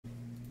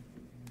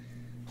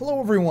Hello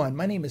everyone,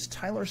 my name is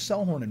Tyler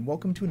Selhorn and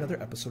welcome to another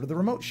episode of The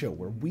Remote Show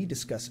where we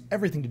discuss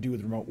everything to do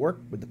with remote work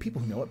with the people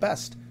who know it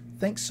best.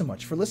 Thanks so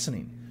much for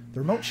listening.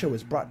 The Remote Show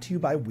is brought to you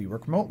by We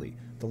Work Remotely,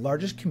 the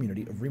largest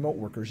community of remote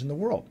workers in the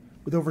world.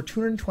 With over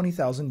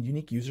 220,000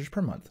 unique users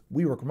per month,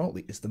 We Work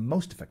Remotely is the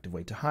most effective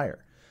way to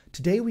hire.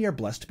 Today we are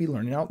blessed to be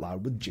learning out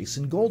loud with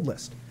Jason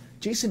Goldlist.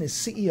 Jason is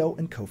CEO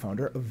and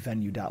co-founder of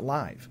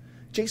Venue.live.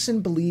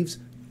 Jason believes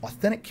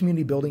authentic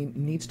community building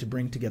needs to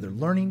bring together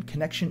learning,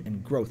 connection,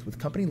 and growth with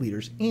company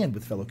leaders and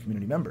with fellow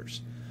community members.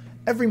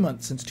 Every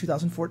month since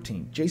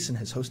 2014, Jason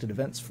has hosted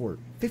events for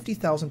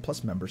 50,000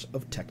 plus members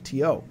of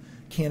TechTO,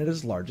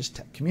 Canada's largest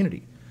tech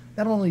community.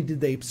 Not only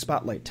did they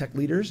spotlight tech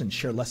leaders and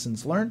share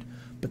lessons learned,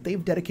 but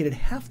they've dedicated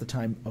half the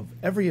time of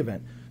every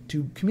event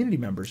to community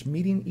members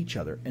meeting each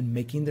other and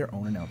making their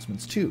own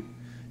announcements too.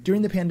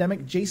 During the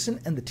pandemic, Jason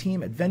and the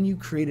team at Venue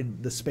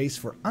created the space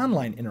for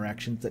online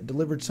interactions that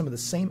delivered some of the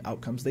same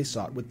outcomes they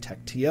sought with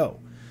TechTO.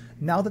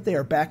 Now that they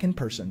are back in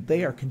person,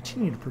 they are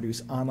continuing to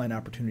produce online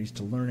opportunities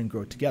to learn and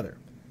grow together.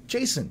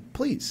 Jason,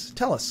 please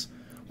tell us,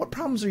 what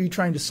problems are you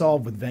trying to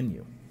solve with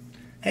Venue?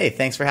 Hey,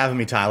 thanks for having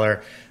me,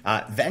 Tyler.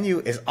 Venue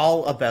is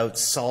all about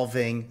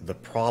solving the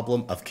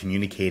problem of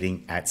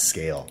communicating at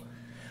scale.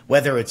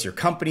 Whether it's your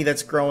company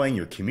that's growing,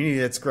 your community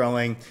that's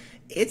growing,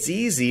 it's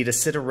easy to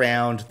sit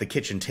around the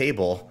kitchen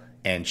table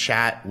and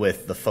chat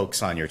with the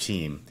folks on your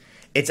team.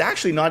 It's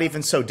actually not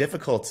even so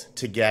difficult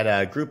to get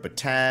a group of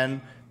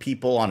 10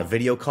 people on a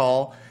video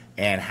call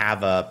and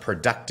have a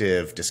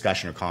productive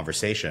discussion or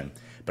conversation.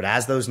 But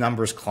as those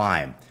numbers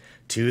climb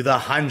to the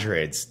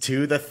hundreds,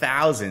 to the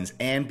thousands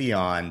and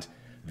beyond,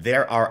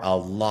 there are a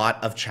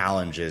lot of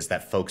challenges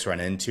that folks run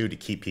into to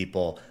keep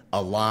people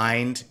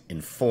aligned,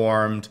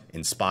 informed,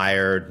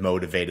 inspired,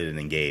 motivated, and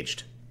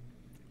engaged.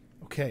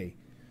 Okay.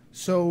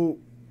 So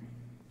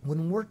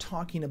when we're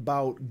talking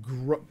about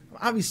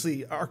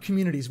obviously our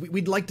communities,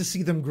 we'd like to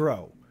see them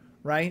grow,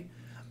 right?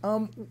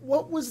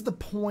 What was the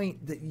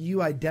point that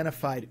you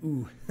identified,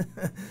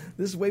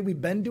 this way we've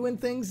been doing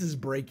things is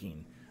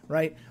breaking,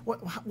 right?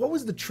 What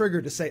was the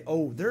trigger to say,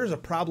 there's a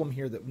problem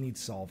here that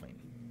needs solving?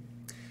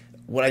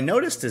 What I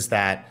noticed is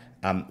that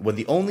when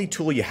the only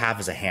tool you have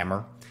is a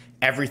hammer,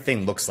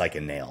 everything looks like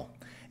a nail.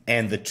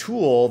 And the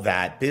tool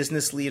that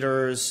business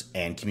leaders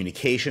and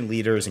communication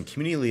leaders and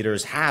community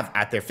leaders have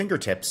at their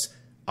fingertips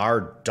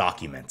are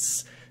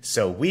documents.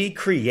 So we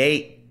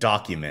create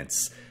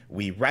documents.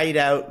 We write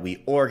out,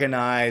 we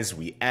organize,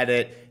 we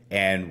edit,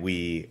 and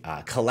we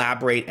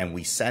collaborate, and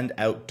we send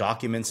out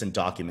documents and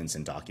documents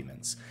and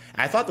documents.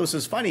 And I thought this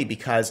was funny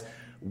because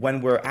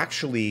when we're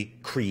actually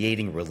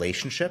creating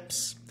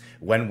relationships,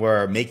 when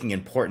we're making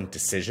important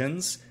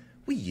decisions,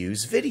 we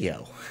use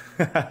video.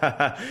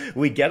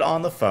 We get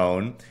on the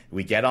phone,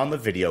 we get on the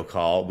video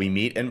call, we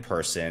meet in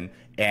person,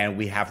 and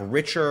we have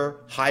richer,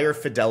 higher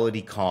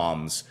fidelity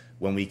comms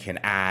when we can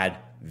add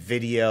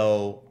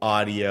video,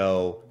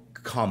 audio,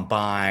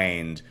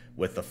 combined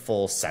with the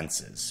full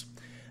senses.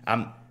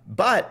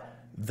 But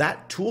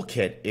that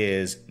toolkit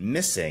is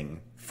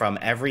missing from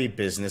every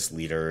business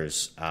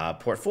leader's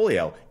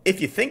portfolio.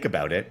 If you think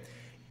about it,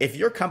 if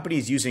your company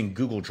is using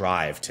Google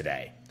Drive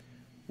today,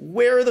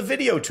 where are the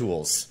video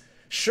tools?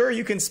 Sure,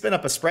 you can spin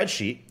up a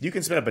spreadsheet, you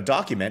can spin up a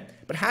document,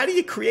 but how do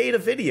you create a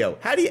video?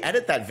 How do you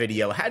edit that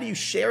video? How do you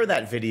share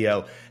that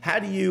video? How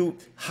do you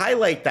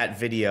highlight that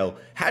video?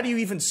 How do you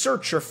even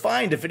search or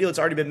find a video that's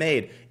already been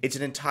made? It's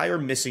an entire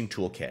missing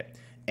toolkit.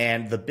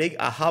 And the big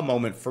aha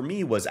moment for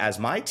me was as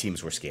my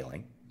teams were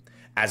scaling,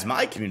 as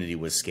my community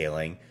was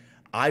scaling,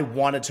 I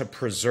wanted to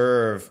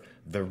preserve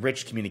the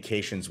rich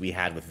communications we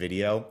had with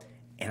video,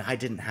 and I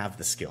didn't have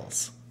the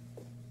skills.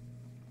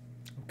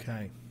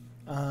 Okay.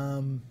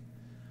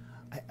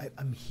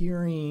 I'm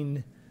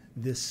hearing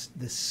this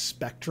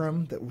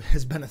spectrum that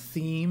has been a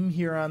theme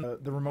here on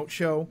the Remote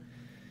Show,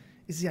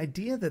 is the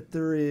idea that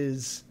there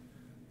is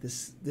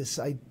this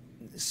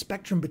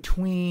spectrum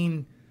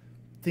between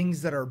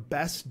things that are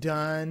best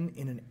done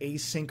in an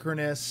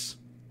asynchronous,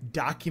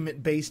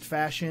 document-based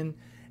fashion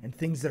and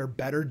things that are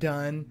better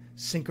done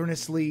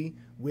synchronously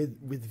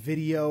with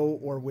video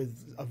or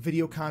with a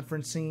video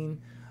conferencing.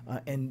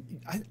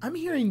 And I'm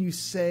hearing you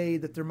say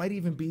that there might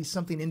even be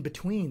something in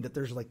between, that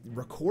there's like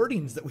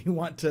recordings that we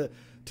want to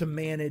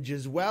manage,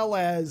 as well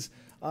as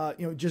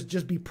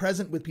just be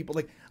present with people.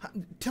 Like,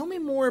 tell me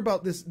more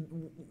about this.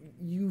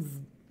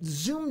 You've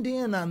zoomed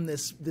in on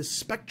this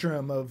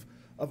spectrum of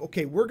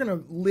okay, we're going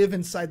to live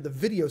inside the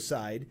video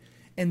side,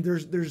 and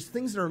there's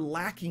things that are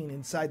lacking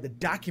inside the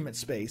document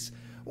space.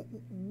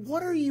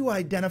 What are you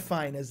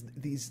identifying as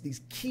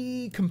these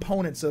key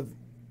components of?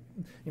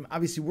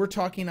 Obviously, we're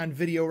talking on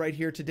video right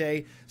here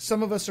today.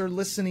 Some of us are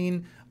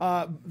listening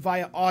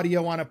via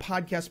audio on a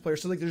podcast player.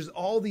 So like, there's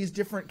all these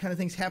different kind of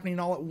things happening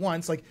all at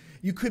once. Like,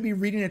 you could be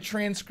reading a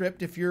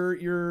transcript if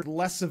you're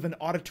less of an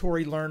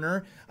auditory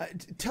learner.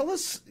 Tell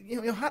us,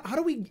 how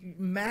do we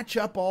match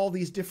up all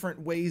these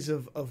different ways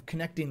of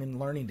connecting and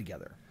learning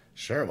together?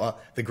 Sure. Well,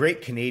 the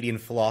great Canadian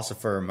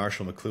philosopher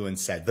Marshall McLuhan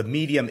said, "The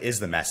medium is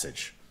the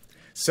message."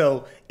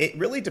 So it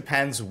really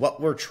depends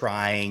what we're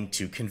trying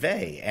to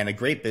convey. And a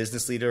great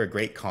business leader, a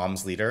great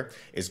comms leader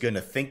is going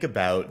to think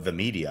about the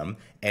medium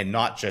and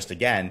not just,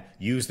 again,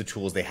 use the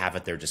tools they have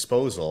at their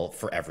disposal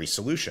for every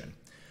solution.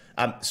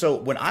 So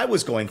when I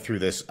was going through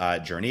this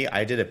journey,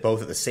 I did it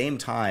both at the same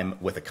time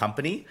with a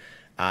company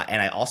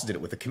and I also did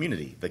it with the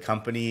community. The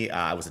company,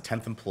 I was a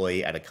 10th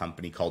employee at a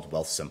company called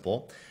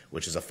Wealthsimple,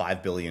 which is a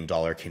 $5 billion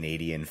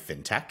Canadian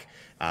fintech.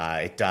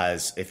 It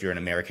does, if you're an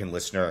American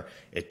listener,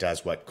 it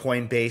does what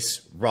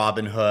Coinbase,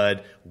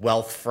 Robinhood,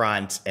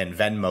 Wealthfront, and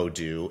Venmo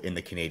do in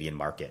the Canadian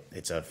market.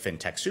 It's a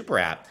fintech super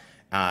app.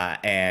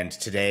 And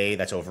today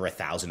that's over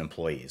 1,000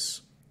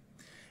 employees.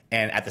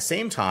 And at the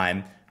same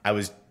time, I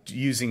was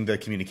using the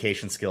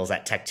communication skills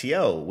at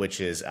TechTO,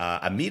 which is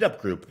a meetup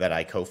group that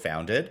I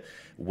co-founded,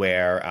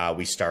 where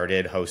we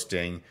started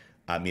hosting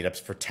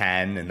meetups for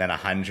 10 and then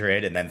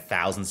 100 and then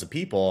thousands of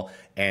people.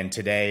 And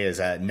today is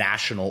a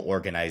national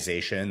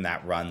organization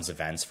that runs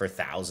events for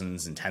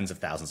thousands and tens of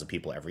thousands of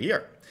people every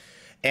year.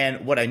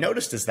 And what I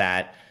noticed is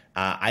that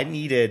I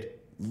needed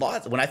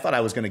lots. When I thought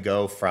I was going to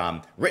go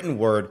from written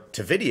word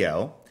to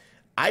video,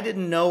 I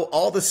didn't know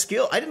all the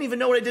skill. I didn't even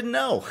know what I didn't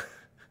know.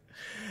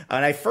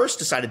 And I first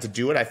decided to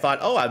do it. I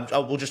thought,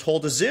 we'll just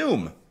hold a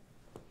Zoom.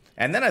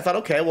 And then I thought,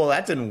 okay, well,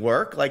 that didn't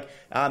work. Like,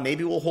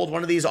 maybe we'll hold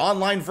one of these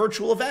online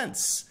virtual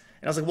events.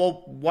 And I was like,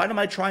 well, what am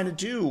I trying to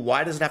do?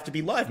 Why does it have to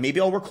be live? Maybe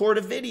I'll record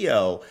a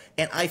video.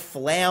 And I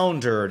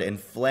floundered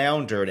and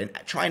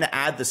trying to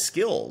add the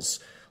skills,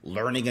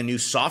 learning a new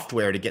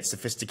software to get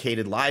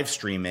sophisticated live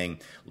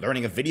streaming,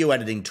 learning a video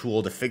editing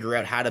tool to figure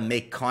out how to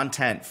make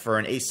content for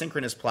an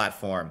asynchronous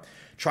platform,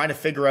 trying to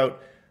figure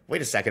out,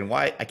 wait a second,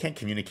 why I can't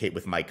communicate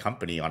with my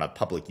company on a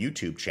public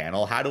YouTube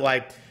channel. How do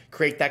I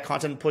create that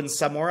content and put it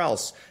somewhere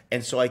else?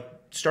 And so I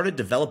started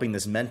developing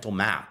this mental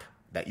map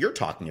that you're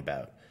talking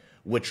about,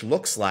 which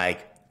looks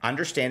like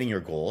understanding your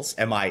goals.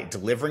 Am I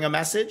delivering a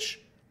message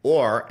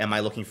or am I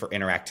looking for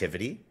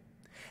interactivity?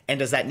 And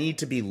does that need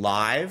to be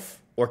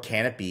live or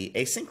can it be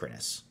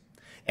asynchronous?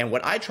 And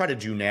what I try to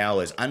do now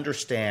is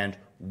understand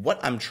what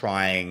I'm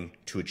trying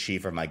to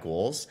achieve for my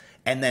goals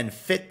and then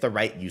fit the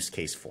right use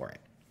case for it.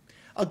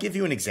 I'll give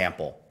you an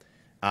example.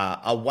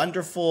 A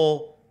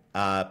wonderful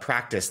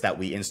practice that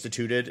we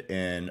instituted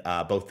in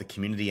both the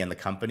community and the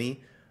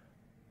company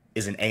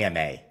is an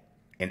AMA,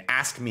 an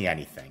Ask Me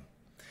Anything.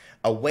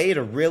 A way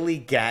to really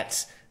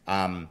get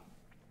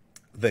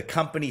the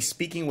company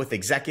speaking with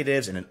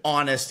executives in an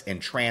honest and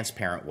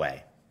transparent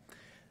way.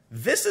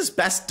 This is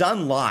best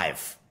done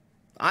live.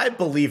 I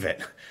believe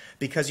it,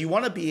 because you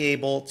want to be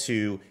able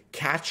to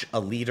catch a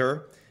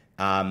leader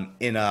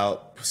in a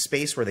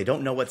space where they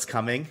don't know what's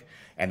coming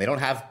and they don't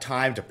have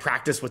time to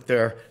practice with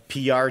their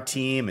PR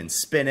team and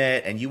spin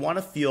it, and you want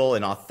to feel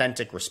an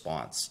authentic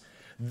response.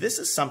 This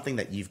is something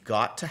that you've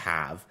got to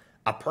have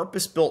a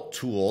purpose-built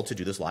tool to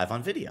do this live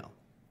on video.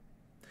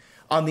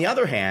 On the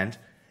other hand,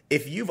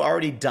 if you've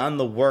already done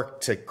the work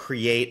to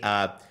create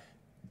a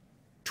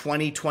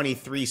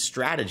 2023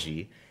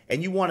 strategy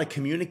and you want to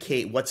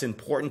communicate what's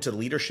important to the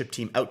leadership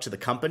team out to the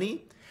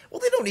company, well,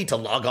 they don't need to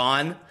log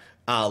on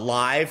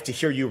live to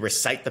hear you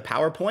recite the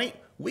PowerPoint.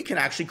 We can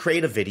actually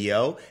create a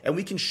video and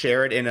we can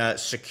share it in a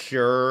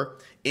secure,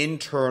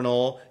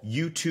 internal,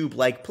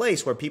 YouTube-like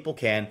place where people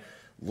can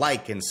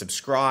like and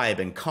subscribe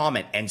and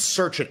comment and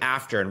search it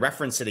after and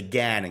reference it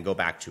again and go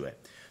back to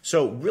it.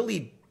 So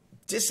really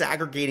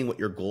disaggregating what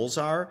your goals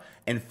are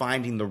and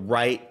finding the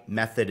right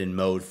method and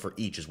mode for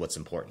each is what's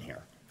important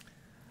here.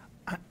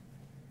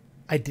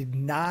 I did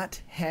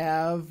not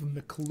have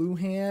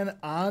McLuhan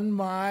on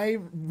my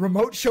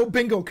remote show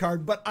bingo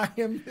card, but I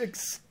am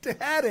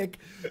ecstatic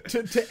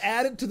to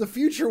add it to the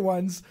future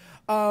ones.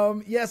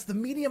 Yes, the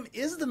medium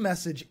is the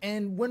message.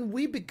 And when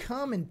we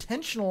become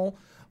intentional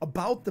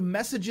about the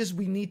messages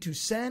we need to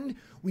send,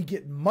 we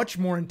get much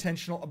more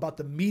intentional about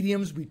the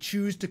mediums we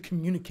choose to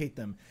communicate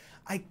them.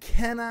 I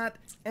cannot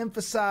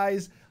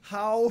emphasize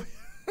how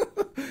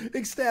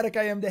ecstatic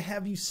I am to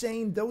have you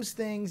saying those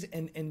things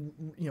and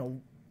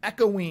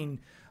echoing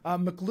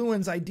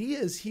McLuhan's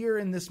ideas here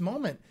in this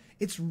moment.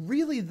 It's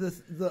really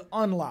the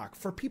unlock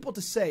for people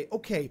to say,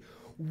 okay,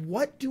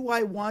 what do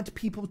I want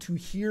people to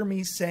hear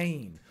me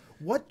saying?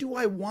 What do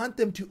I want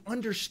them to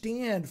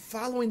understand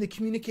following the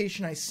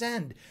communication I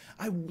send?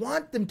 I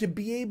want them to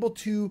be able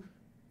to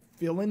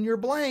fill in your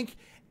blank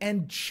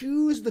and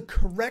choose the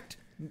correct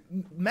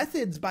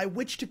methods by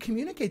which to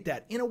communicate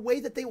that in a way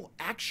that they will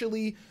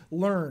actually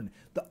learn.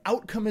 The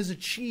outcome is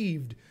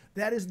achieved.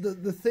 That is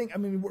the thing. I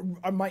mean,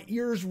 my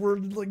ears were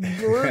like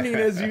burning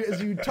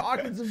as you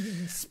talk.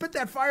 Spit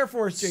that fire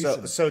for us,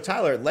 Jason. So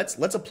Tyler,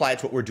 let's apply it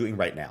to what we're doing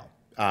right now.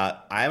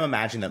 I am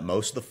imagining that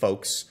most of the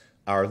folks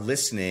are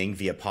listening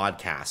via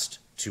podcast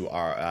to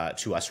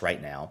us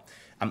right now.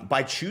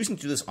 By choosing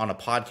to do this on a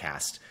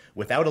podcast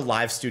without a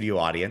live studio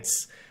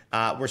audience,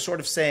 we're sort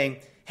of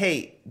saying,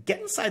 hey, get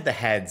inside the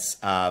heads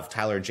of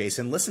Tyler and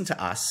Jason. Listen to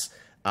us.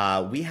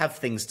 We have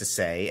things to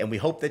say, and we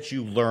hope that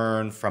you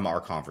learn from our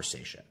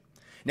conversation.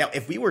 Now,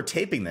 if we were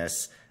taping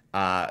this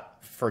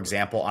for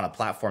example, on a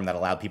platform that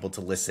allowed people to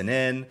listen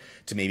in,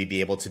 to maybe be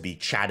able to be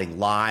chatting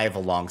live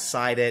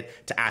alongside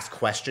it, to ask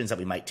questions that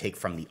we might take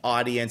from the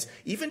audience,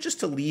 even just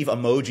to leave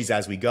emojis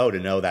as we go to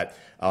know that,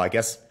 oh, I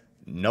guess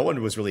no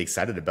one was really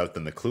excited about the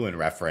McLuhan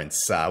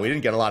reference. We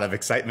didn't get a lot of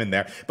excitement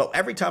there. But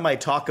every time I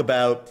talk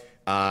about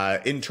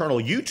internal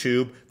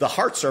YouTube, the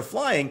hearts are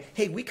flying.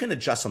 Hey, we can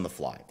adjust on the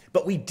fly.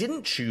 But we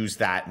didn't choose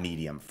that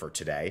medium for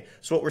today.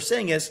 So what we're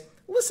saying is,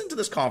 listen to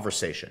this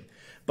conversation.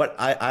 But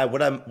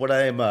what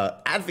I'm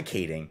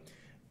advocating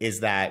is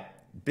that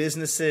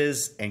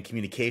businesses and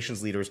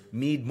communications leaders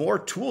need more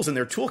tools in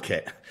their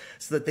toolkit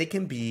so that they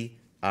can be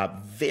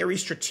very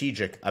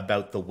strategic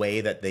about the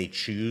way that they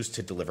choose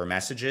to deliver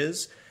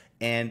messages.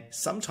 And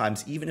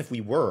sometimes, even if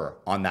we were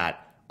on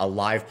a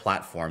live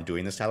platform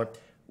doing this, Tyler,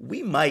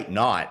 we might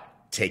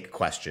not take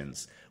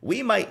questions.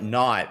 We might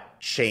not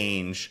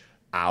change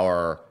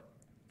our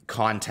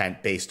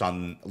content based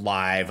on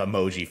live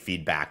emoji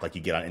feedback like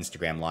you get on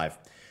Instagram Live.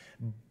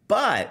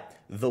 But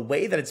the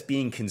way that it's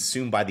being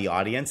consumed by the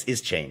audience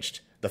is changed.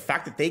 The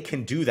fact that they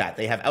can do that,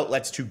 they have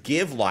outlets to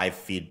give live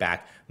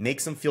feedback,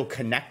 makes them feel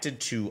connected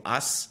to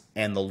us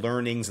and the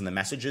learnings and the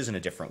messages in a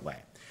different way.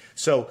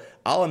 So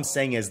all I'm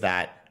saying is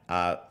that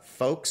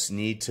folks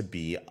need to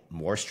be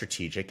more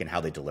strategic in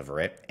how they deliver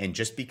it. And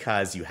just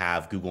because you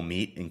have Google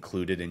Meet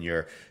included in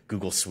your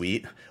Google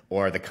Suite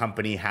or the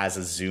company has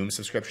a Zoom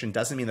subscription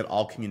doesn't mean that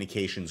all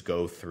communications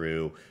go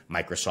through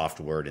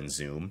Microsoft Word and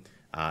Zoom.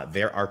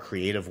 There are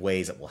creative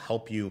ways that will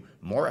help you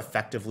more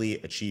effectively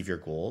achieve your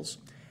goals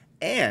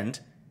and,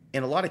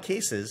 in a lot of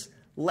cases,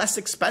 less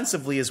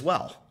expensively as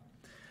well.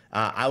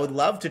 I would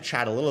love to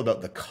chat a little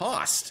about the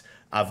cost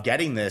of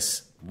getting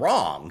this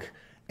wrong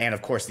and,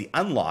 of course, the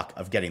unlock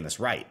of getting this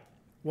right.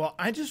 Well,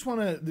 I just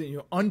want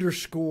to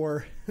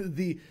underscore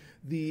the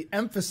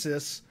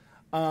emphasis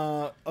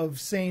of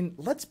saying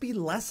let's be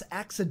less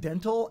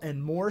accidental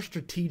and more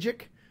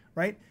strategic,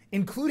 right?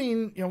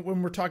 Including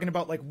when we're talking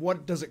about like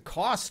what does it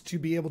cost to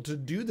be able to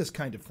do this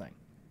kind of thing.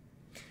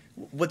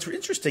 What's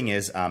interesting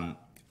is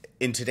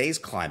in today's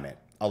climate,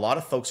 a lot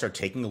of folks are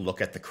taking a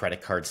look at the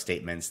credit card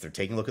statements, they're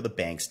taking a look at the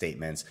bank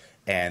statements,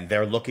 and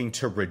they're looking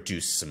to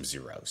reduce some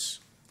zeros.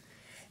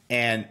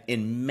 And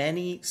in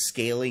many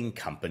scaling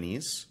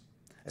companies,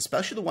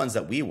 especially the ones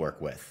that we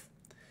work with,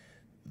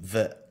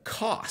 the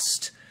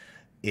cost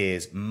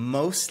is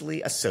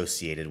mostly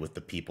associated with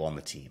the people on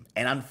the team.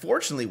 And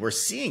unfortunately, we're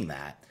seeing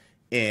that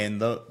in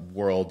the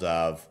world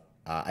of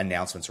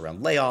announcements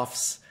around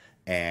layoffs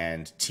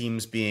and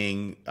teams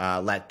being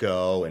let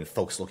go and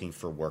folks looking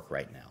for work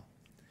right now.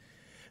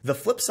 The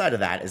flip side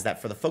of that is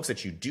that for the folks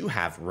that you do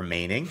have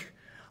remaining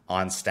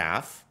on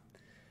staff,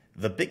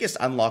 the biggest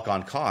unlock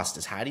on cost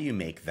is how do you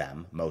make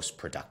them most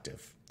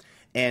productive?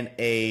 And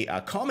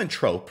a common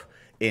trope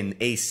in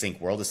async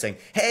world is saying,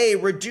 hey,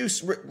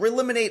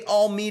 eliminate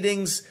all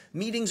meetings.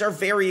 Meetings are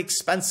very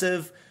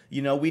expensive.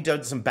 We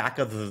did some back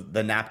of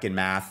the napkin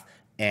math,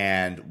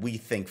 and we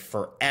think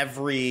for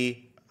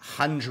every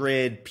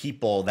 100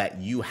 people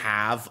that you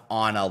have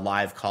on a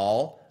live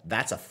call,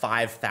 that's a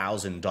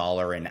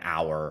 $5,000 an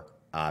hour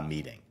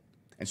meeting.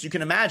 And so you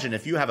can imagine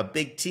if you have a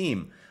big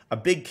team, a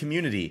big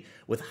community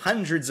with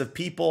hundreds of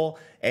people,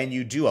 and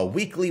you do a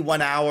weekly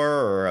 1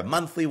 hour or a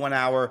monthly 1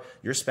 hour,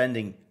 you're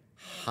spending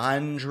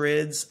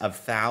hundreds of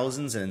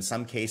thousands and in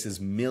some cases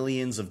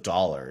millions of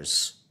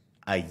dollars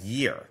a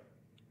year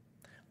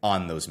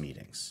on those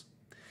meetings.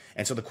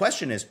 And so the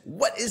question is,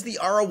 what is the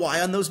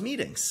ROI on those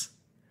meetings?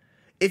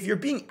 If you're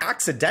being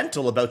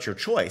accidental about your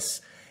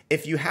choice,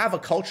 if you have a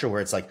culture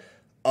where it's like,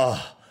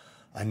 oh,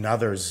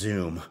 another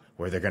Zoom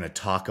where they're going to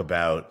talk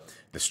about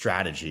the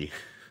strategy.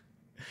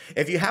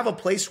 If you have a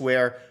place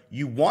where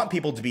you want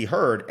people to be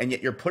heard and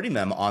yet you're putting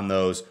them on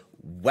those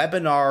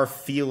webinar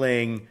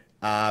feeling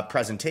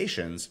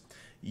presentations,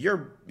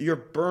 you're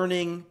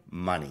burning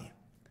money.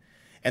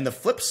 And the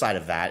flip side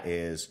of that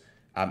is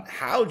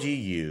how do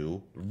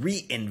you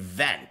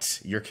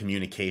reinvent your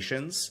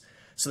communications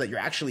so that you're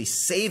actually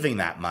saving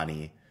that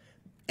money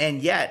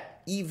and yet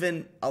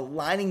even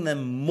aligning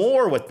them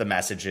more with the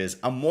messages,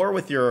 more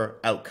with your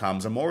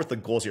outcomes, and more with the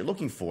goals you're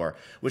looking for,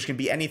 which can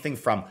be anything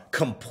from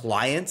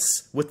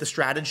compliance with the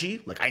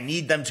strategy. Like I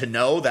need them to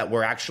know that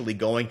we're actually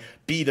going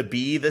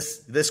B2B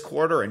this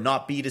quarter and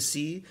not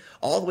B2C,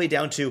 all the way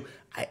down to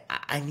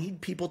I need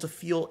people to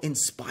feel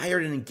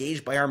inspired and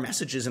engaged by our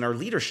messages and our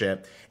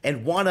leadership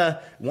and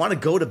wanna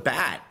go to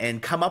bat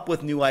and come up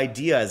with new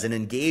ideas and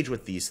engage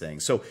with these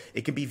things. So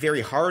it can be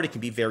very hard. It can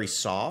be very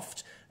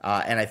soft.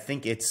 And I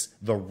think it's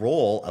the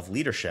role of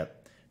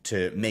leadership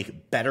to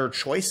make better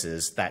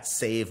choices that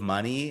save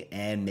money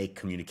and make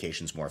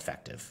communications more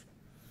effective.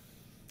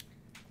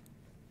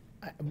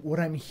 What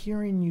I'm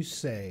hearing you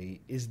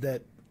say is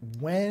that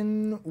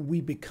when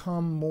we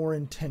become more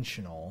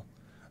intentional,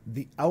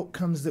 the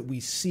outcomes that we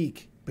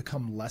seek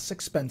become less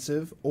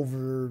expensive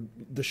over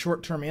the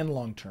short term and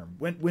long term.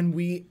 When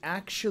we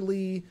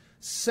actually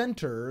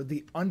center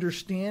the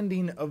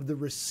understanding of the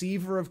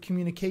receiver of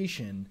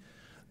communication,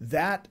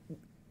 that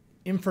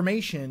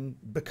information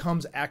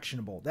becomes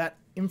actionable. That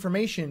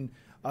information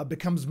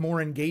becomes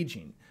more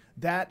engaging.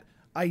 That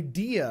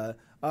idea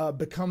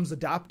becomes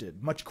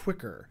adopted much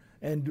quicker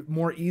and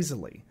more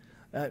easily.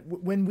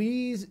 When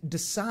we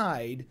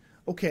decide,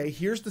 okay,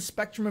 here's the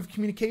spectrum of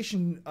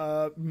communication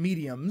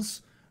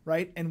mediums,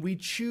 right? And we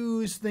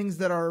choose things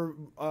that are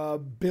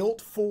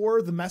built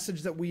for the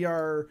message that we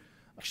are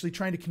actually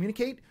trying to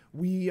communicate,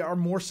 we are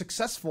more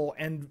successful,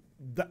 and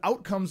the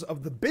outcomes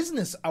of the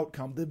business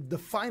outcome, the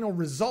final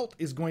result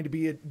is going to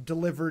be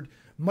delivered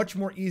much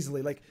more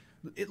easily. Like,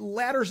 it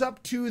ladders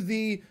up to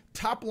the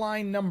top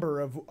line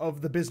number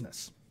of the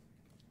business.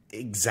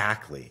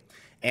 Exactly.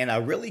 And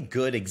a really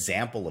good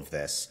example of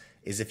this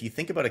is if you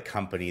think about a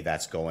company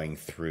that's going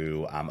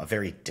through a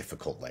very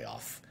difficult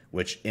layoff,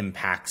 which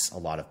impacts a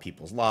lot of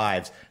people's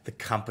lives. The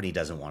company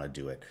doesn't want to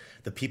do it.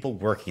 The people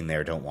working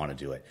there don't want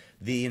to do it.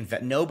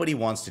 Nobody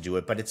wants to do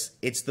it, but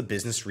it's the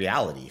business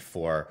reality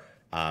for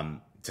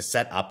to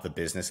set up the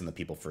business and the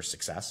people for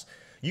success.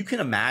 You can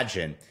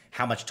imagine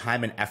how much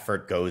time and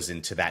effort goes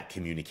into that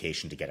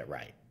communication to get it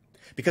right.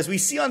 Because we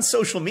see on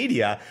social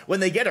media when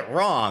they get it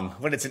wrong,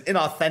 when it's an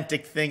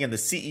inauthentic thing and the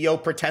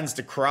CEO pretends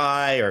to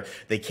cry or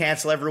they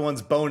cancel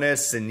everyone's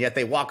bonus and yet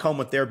they walk home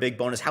with their big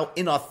bonus, how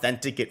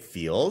inauthentic it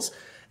feels.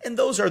 And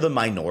those are the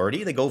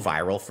minority. They go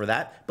viral for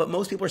that. But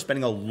most people are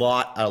spending a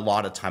lot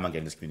of time on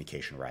getting this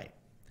communication right.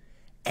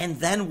 And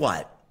then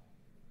what?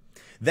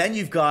 Then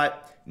you've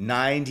got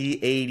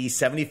 90, 80,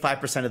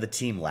 75% of the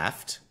team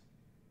left.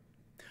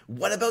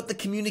 What about the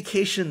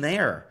communication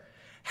there?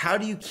 How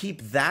do you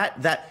keep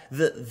that?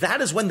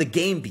 That is when the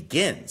game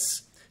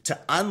begins, to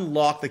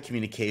unlock the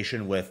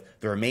communication with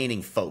the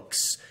remaining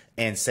folks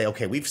and say,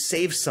 okay, we've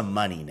saved some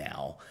money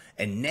now.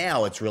 And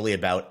now it's really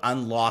about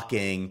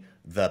unlocking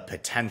the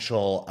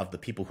potential of the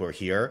people who are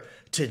here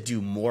to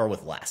do more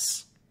with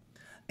less.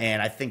 And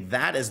I think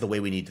that is the way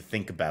we need to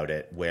think about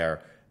it,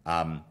 where,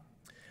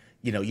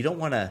 you don't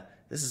want to,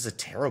 this is a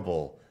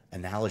terrible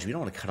analogy. We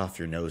don't want to cut off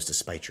your nose to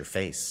spite your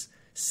face.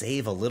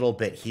 Save a little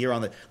bit here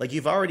on the, like,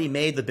 you've already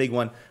made the big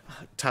one.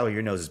 Oh, Tyler,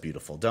 your nose is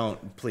beautiful.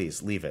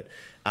 Please leave it.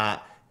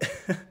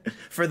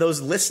 For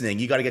those listening,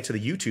 you got to get to the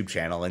YouTube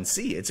channel and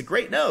see. It's a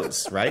great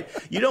nose, right?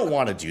 You don't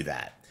want to do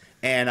that.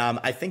 And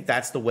I think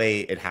that's the way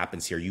it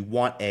happens here. You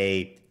want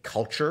a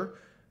culture,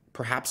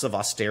 perhaps of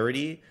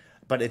austerity,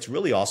 but it's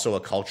really also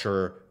a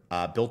culture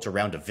built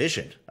around a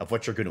vision of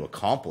what you're going to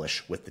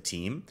accomplish with the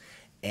team,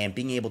 and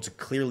being able to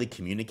clearly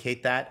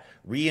communicate that,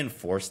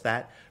 reinforce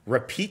that,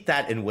 repeat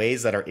that in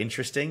ways that are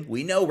interesting.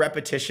 We know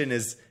repetition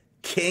is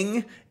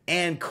king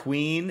and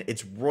queen.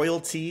 It's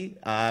royalty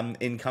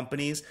in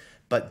companies,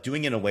 but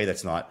doing it in a way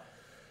that's not,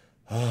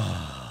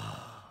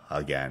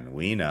 again,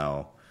 we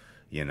know,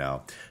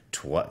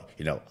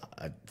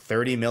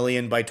 30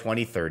 million by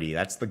 2030.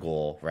 That's the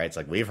goal, right? It's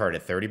like, we've heard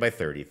it, 30 by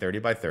 30, 30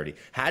 by 30.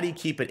 How do you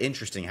keep it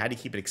interesting? How do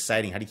you keep it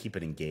exciting? How do you keep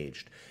it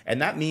engaged?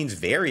 And that means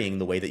varying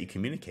the way that you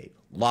communicate.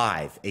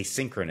 Live,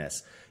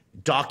 asynchronous,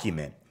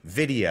 document,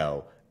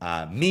 video,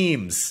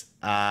 memes,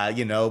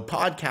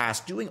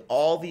 podcast, doing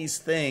all these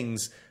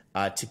things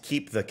to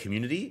keep the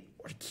community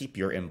or to keep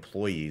your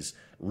employees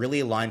really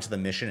aligned to the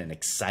mission and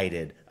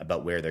excited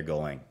about where they're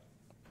going.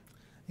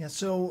 Yeah,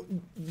 so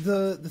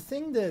the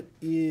thing that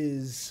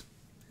is,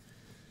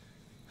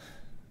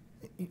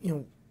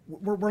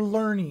 we're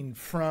learning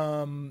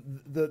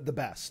from the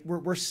best.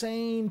 We're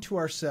saying to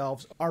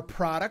ourselves, our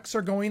products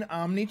are going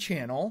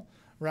omni-channel,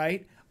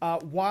 right?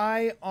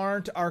 Why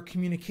aren't our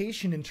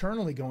communication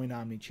internally going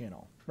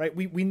omni-channel, right?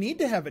 We need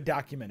to have it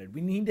documented. We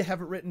need to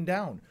have it written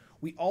down.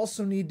 We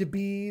also need to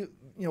be,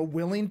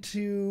 willing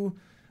to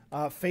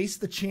face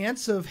the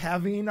chance of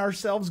having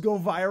ourselves go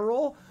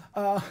viral.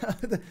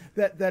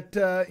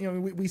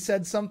 We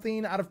said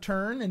something out of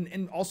turn,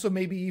 and also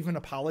maybe even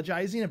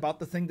apologizing about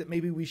the thing that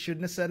maybe we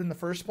shouldn't have said in the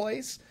first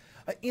place,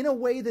 in a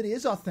way that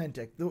is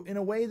authentic, in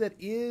a way that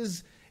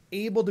is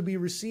able to be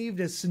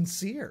received as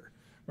sincere,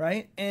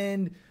 right?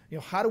 And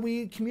how do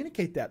we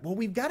communicate that? Well,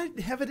 we've got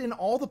to have it in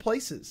all the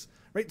places,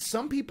 right?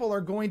 Some people are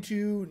going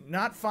to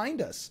not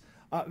find us.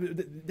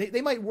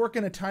 They might work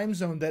in a time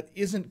zone that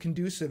isn't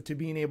conducive to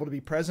being able to be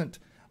present,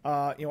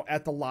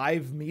 at the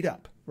live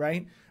meetup,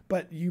 right?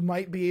 But you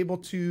might be able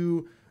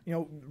to,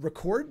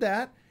 record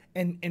that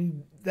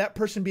and that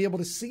person be able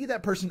to see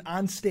that person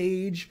on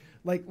stage,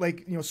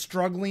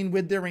 struggling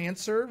with their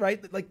answer,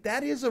 right? Like,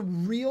 that is a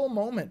real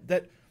moment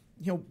that,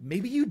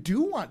 maybe you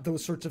do want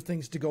those sorts of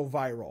things to go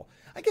viral.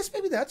 I guess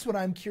maybe that's what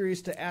I'm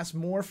curious to ask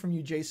more from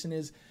you, Jason,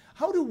 is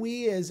how do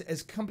we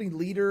as company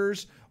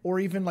leaders, or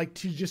even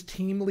to just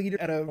team leaders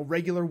at a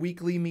regular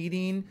weekly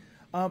meeting,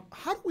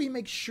 how do we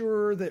make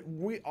sure that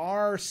we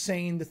are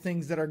saying the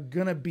things that are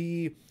going to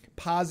be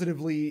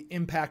positively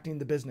impacting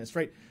the business,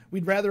 right?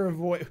 We'd like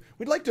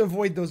to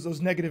avoid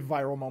those negative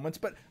viral moments,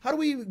 but how do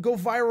we go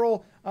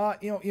viral,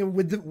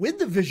 with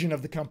the vision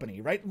of the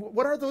company, right?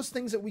 What are those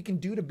things that we can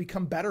do to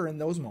become better in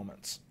those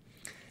moments?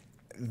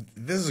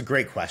 This is a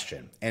great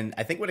question. And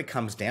I think what it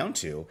comes down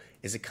to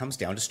is it comes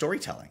down to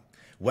storytelling.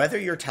 Whether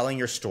you're telling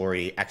your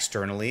story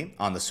externally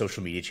on the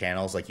social media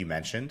channels, like you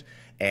mentioned,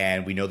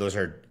 and we know those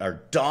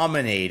are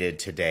dominated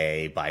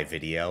today by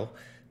video,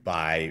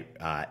 by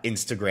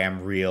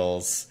Instagram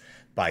Reels,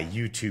 by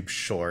YouTube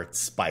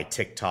Shorts, by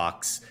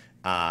TikToks,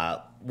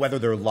 whether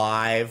they're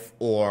live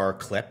or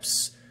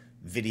clips.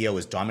 Video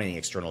is dominating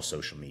external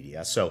social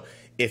media. So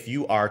if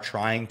you are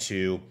trying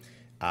to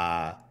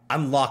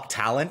unlock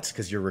talent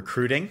because you're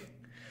recruiting,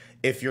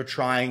 if you're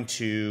trying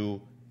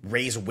to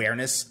raise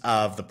awareness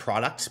of the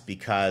product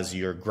because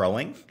you're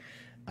growing,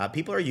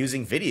 people are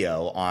using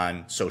video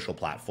on social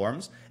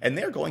platforms and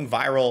they're going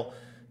viral.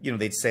 You know,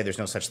 they'd say there's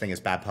no such thing as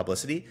bad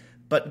publicity,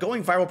 but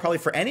going viral probably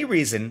for any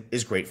reason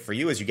is great for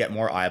you as you get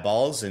more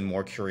eyeballs and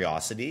more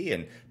curiosity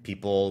and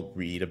people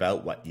read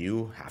about what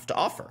you have to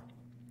offer.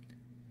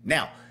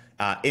 Now,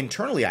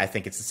 internally, I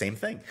think it's the same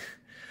thing.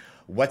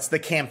 What's the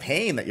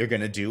campaign that you're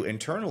going to do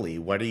internally?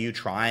 What are you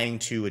trying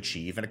to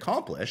achieve and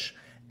accomplish?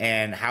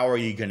 And how are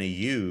you going to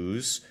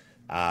use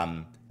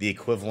the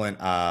equivalent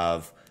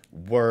of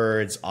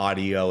words,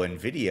 audio, and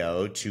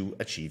video to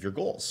achieve your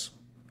goals?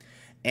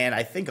 And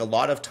I think a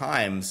lot of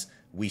times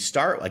we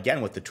start,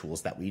 again, with the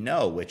tools that we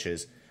know, which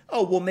is,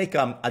 oh, we'll make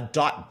a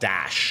dot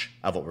dash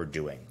of what we're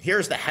doing.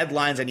 Here's the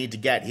headlines I need to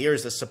get.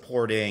 Here's the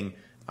supporting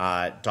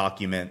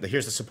document.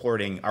 Here's the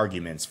supporting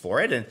arguments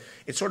for it. And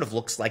it sort of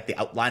looks like the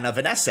outline of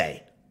an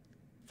essay.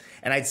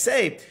 And I'd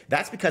say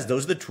that's because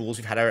those are the tools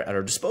we've had at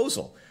our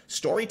disposal.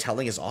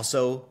 Storytelling is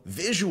also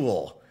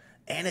visual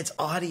and it's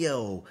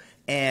audio,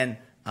 and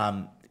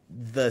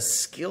the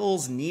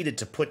skills needed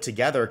to put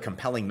together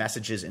compelling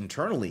messages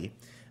internally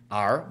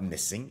are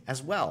missing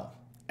as well.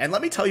 And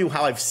let me tell you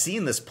how I've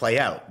seen this play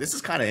out. This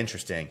is kind of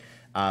interesting.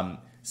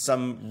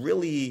 Some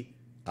really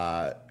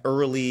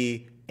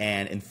early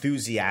and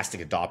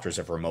enthusiastic adopters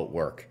of remote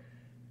work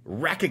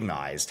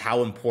recognized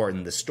how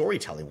important the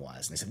storytelling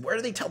was. And they said, where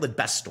do they tell the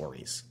best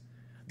stories?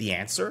 The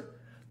answer,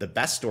 the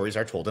best stories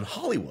are told in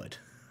Hollywood.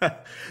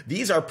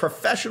 These are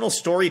professional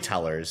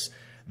storytellers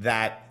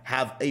that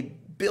have a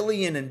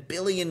billion and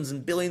billions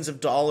and billions of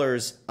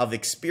dollars of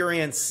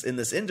experience in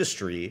this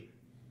industry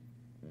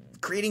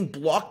creating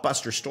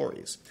blockbuster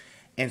stories.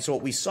 And so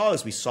what we saw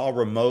is we saw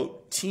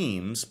remote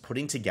teams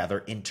putting together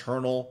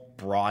internal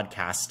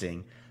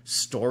broadcasting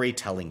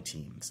storytelling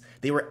teams.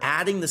 They were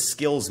adding the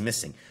skills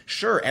missing.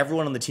 Sure,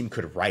 everyone on the team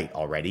could write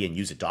already and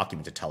use a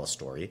document to tell a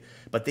story,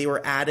 but they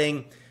were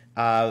adding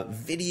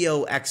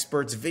video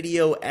experts,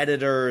 video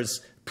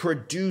editors,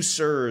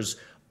 producers,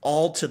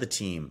 all to the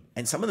team.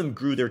 And some of them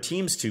grew their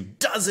teams to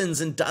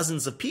dozens and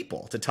dozens of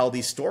people to tell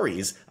these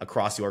stories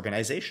across the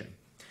organization.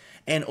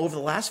 And over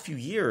the last few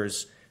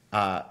years,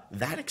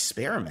 that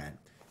experiment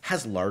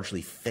has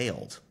largely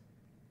failed.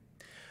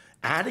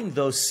 Adding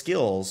those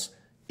skills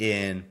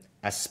in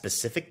a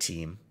specific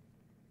team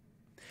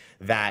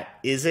that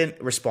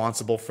isn't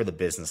responsible for the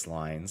business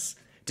lines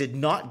did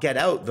not get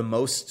out the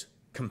most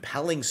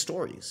compelling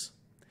stories.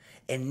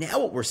 And now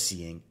what we're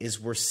seeing is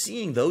we're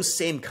seeing those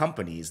same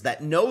companies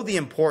that know the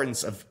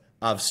importance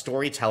of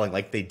storytelling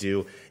like they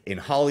do in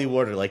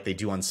Hollywood or like they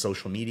do on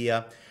social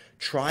media,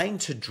 trying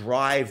to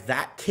drive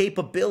that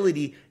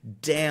capability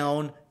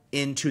down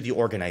into the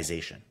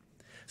organization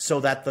so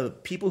that the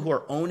people who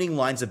are owning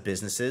lines of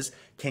businesses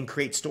can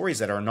create stories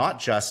that are not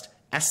just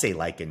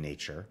essay-like in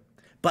nature,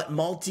 but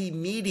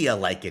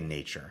multimedia-like in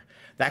nature,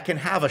 that can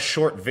have a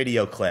short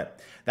video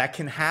clip, that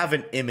can have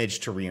an image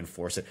to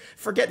reinforce it.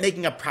 Forget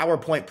making a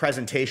PowerPoint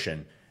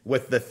presentation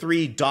with the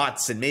 3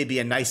 dots and maybe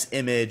a nice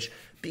image,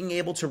 being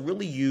able to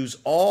really use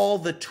all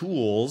the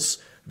tools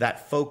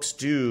that folks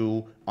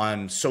do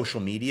on social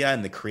media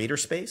in the creator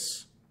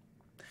space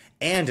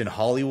and in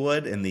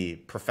Hollywood in the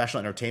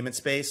professional entertainment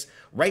space,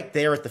 right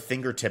there at the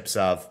fingertips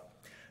of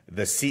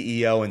the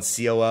CEO and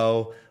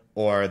COO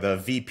or the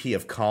VP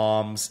of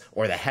comms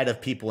or the head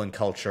of people and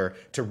culture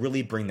to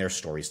really bring their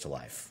stories to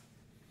life.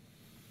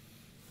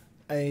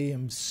 I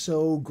am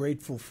so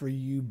grateful for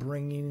you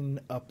bringing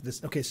up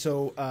this. Okay,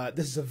 so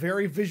this is a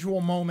very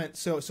visual moment.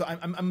 So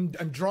I'm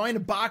drawing a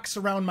box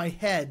around my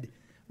head,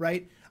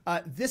 right?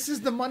 This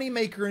is the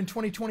moneymaker in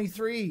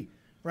 2023,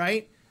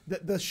 right?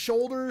 The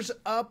shoulders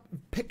up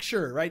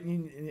picture, right?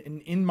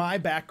 In my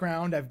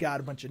background, I've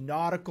got a bunch of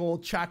nautical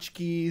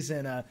tchotchkes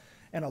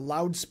and a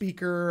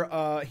loudspeaker,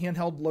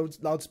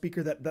 handheld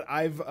loudspeaker that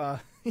I've,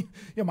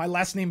 my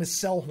last name is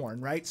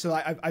Cellhorn, right? So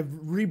I've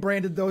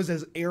rebranded those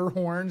as air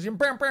horns,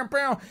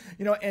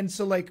 and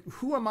so like,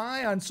 who am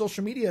I on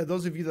social media?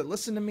 Those of you that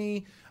listen to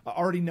me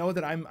already know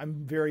that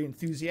I'm very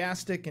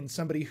enthusiastic and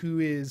somebody who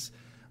is,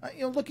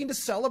 looking to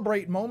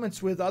celebrate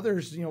moments with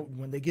others,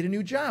 when they get a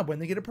new job, when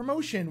they get a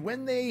promotion,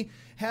 when they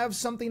have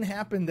something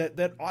happen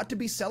that ought to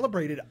be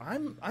celebrated.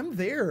 I'm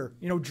there,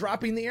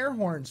 dropping the air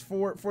horns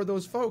for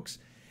those folks.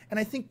 And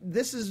I think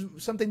this is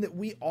something that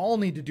we all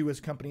need to do as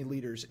company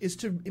leaders, is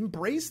to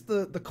embrace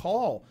the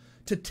call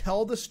to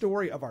tell the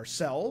story of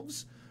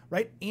ourselves,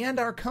 right, and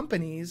our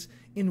companies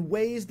in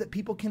ways that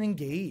people can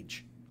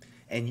engage.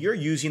 And you're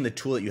using the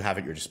tool that you have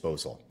at your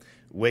disposal,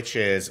 which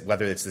is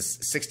whether it's this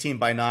 16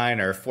 by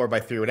 9 or 4 by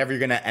 3, whatever you're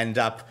going to end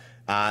up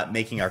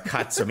making our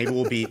cuts, or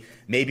maybe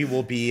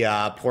we'll be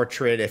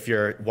portrait if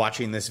you're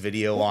watching this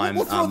video on.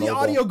 We'll throw the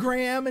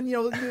audiogram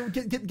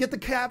and get the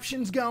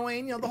captions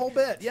going, the whole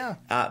bit, yeah.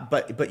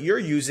 But you're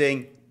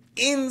using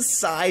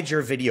inside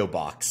your video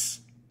box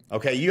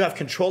Okay, you have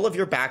control of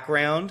your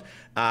background.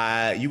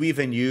 You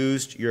even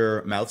used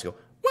your mouth to go,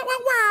 wow, wow,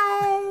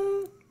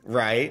 wow,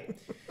 right?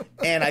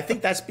 And I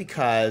think that's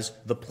because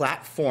the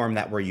platform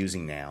that we're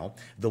using now,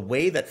 the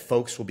way that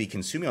folks will be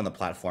consuming on the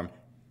platform,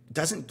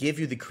 doesn't give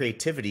you the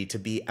creativity to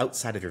be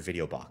outside of your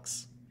video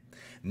box.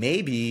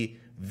 Maybe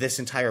this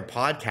entire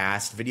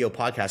video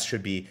podcast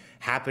should be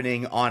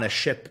happening on a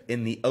ship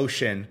in the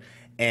ocean,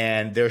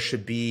 and there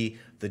should be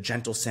the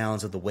gentle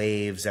sounds of the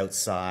waves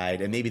outside,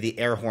 and maybe the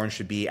air horn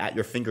should be at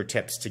your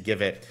fingertips to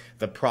give it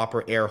the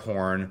proper air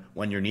horn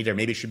when you're needed. Or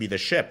maybe it should be the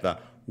ship, the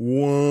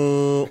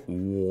whoa,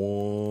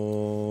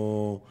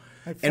 whoa.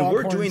 And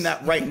we're doing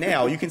that right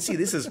now. You can see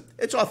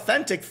it's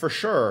authentic for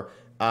sure.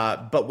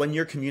 But when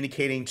you're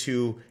communicating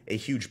to a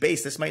huge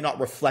base, this might not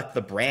reflect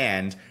the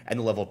brand and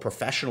the level of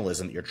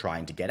professionalism that you're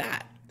trying to get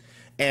at.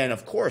 And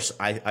of course,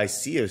 I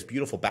see this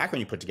beautiful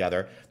background you put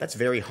together. That's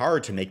very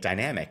hard to make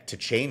dynamic, to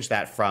change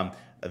that from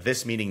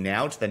this meeting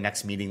now to the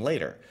next meeting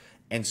later.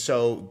 And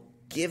so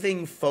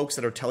giving folks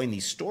that are telling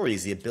these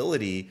stories the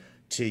ability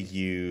to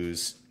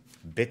use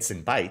bits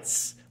and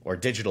bytes or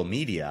digital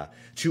media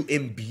to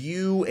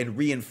imbue and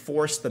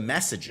reinforce the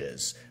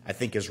messages, I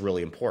think is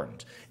really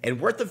important. And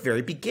we're at the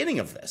very beginning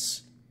of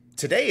this.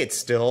 Today, it's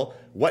still,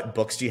 what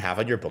books do you have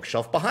on your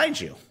bookshelf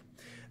behind you?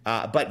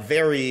 But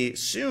very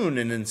soon,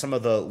 and in some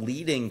of the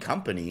leading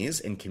companies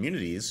and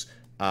communities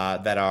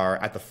that are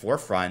at the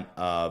forefront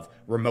of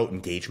remote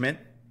engagement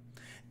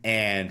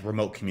and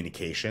remote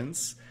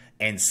communications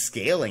and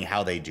scaling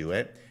how they do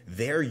it,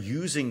 they're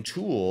using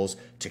tools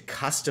to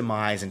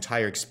customize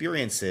entire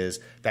experiences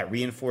that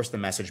reinforce the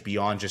message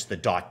beyond just the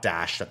dot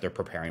dash that they're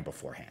preparing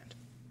beforehand.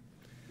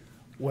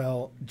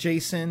 Well,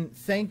 Jason,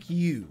 thank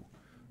you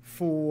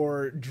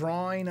for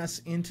drawing us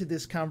into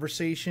this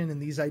conversation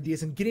and these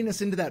ideas and getting us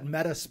into that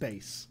meta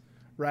space,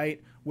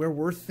 right? Where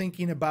we're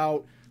thinking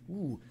about,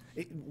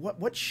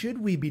 what should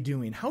we be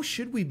doing? How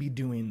should we be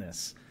doing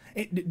this?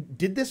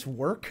 Did this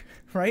work,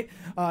 right?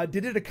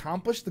 Did it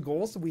accomplish the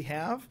goals that we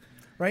have,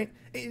 right?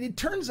 It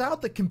turns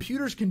out that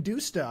computers can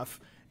do stuff,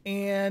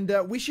 and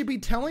we should be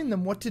telling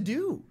them what to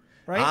do,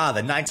 right?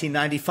 The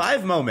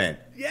 1995 moment.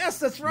 Yes,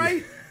 that's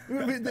right.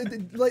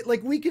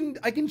 Like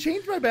I can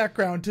change my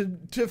background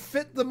to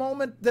fit the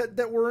moment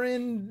that we're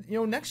in,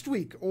 next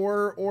week,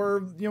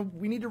 or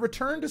we need to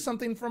return to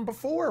something from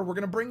before. We're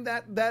going to bring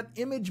that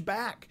image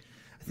back.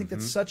 I think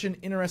that's such an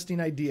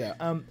interesting idea.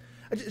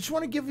 I just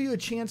want to give you a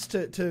chance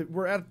to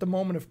we're at the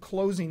moment of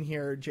closing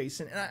here,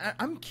 Jason, and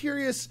I'm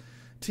curious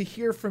to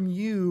hear from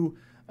you.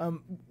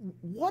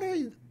 What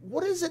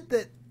is it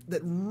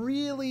that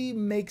really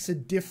makes a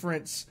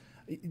difference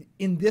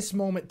in this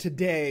moment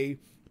today,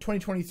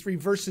 2023,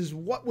 versus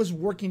what was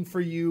working for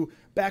you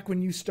back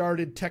when you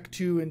started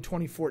Tech2 in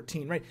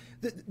 2014, right?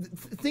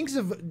 Things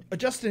have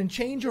adjusted and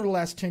changed over the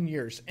last 10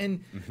 years.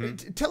 And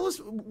tell us,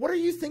 what are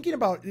you thinking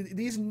about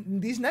these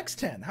next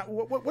 10?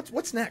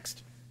 What's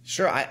next?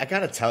 Sure. I got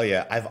to tell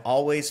you, I've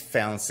always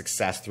found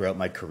success throughout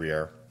my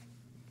career,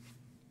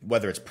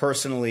 whether it's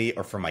personally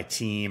or for my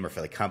team or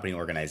for the company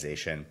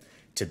organization,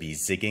 to be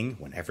zigging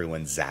when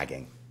everyone's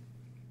zagging.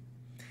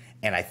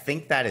 And I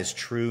think that is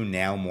true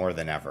now more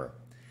than ever.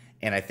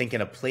 And I think in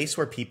a place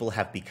where people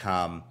have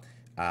become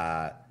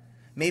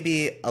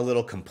maybe a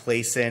little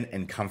complacent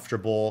and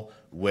comfortable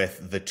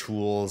with the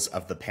tools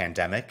of the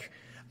pandemic,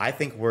 I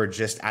think we're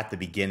just at the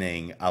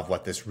beginning of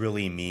what this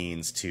really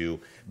means to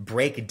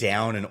break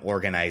down an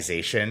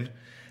organization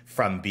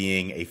from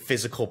being a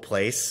physical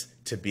place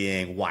to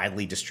being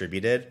widely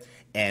distributed,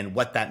 and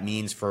what that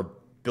means for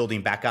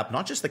building back up,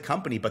 not just the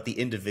company, but the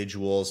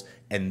individuals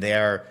and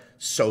their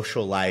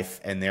social life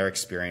and their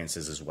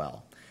experiences as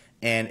well.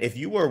 And if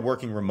you were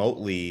working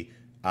remotely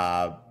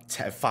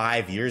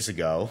 5 years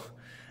ago,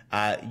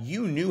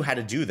 you knew how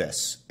to do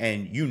this,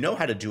 and you know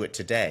how to do it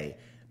today.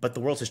 But the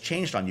world has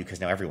changed on you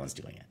because now everyone's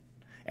doing it,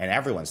 and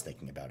everyone's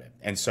thinking about it.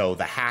 And so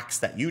the hacks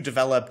that you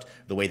developed,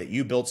 the way that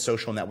you built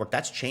social network,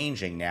 that's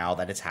changing now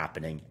that it's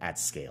happening at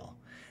scale.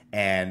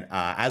 And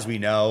as we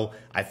know,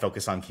 I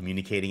focus on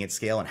communicating at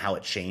scale and how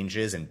it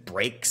changes and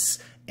breaks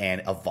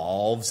and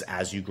evolves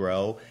as you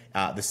grow.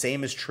 The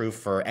same is true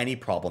for any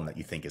problem that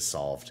you think is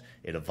solved.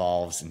 It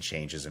evolves and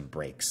changes and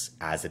breaks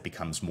as it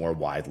becomes more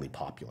widely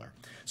popular.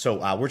 So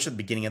we're just at the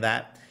beginning of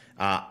that.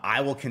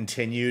 I will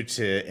continue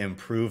to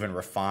improve and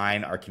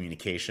refine our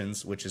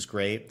communications, which is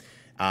great.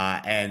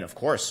 And of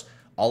course,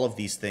 all of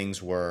these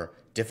things were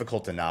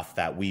difficult enough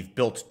that we've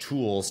built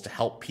tools to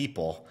help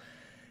people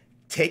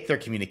take their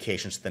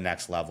communications to the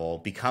next level,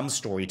 become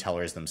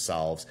storytellers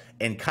themselves,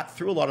 and cut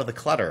through a lot of the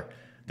clutter,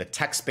 the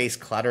text-based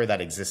clutter that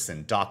exists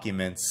in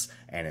documents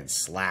and in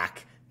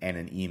Slack and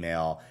in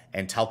email,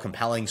 and tell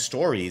compelling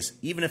stories,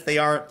 even if they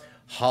aren't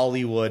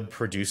Hollywood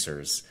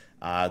producers,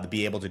 to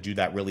be able to do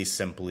that really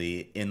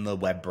simply in the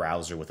web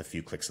browser with a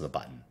few clicks of the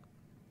button.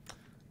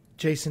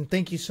 Jason,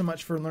 thank you so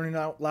much for learning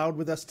out loud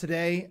with us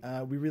today.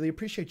 We really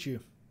appreciate you.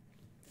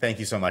 Thank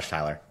you so much,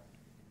 Tyler.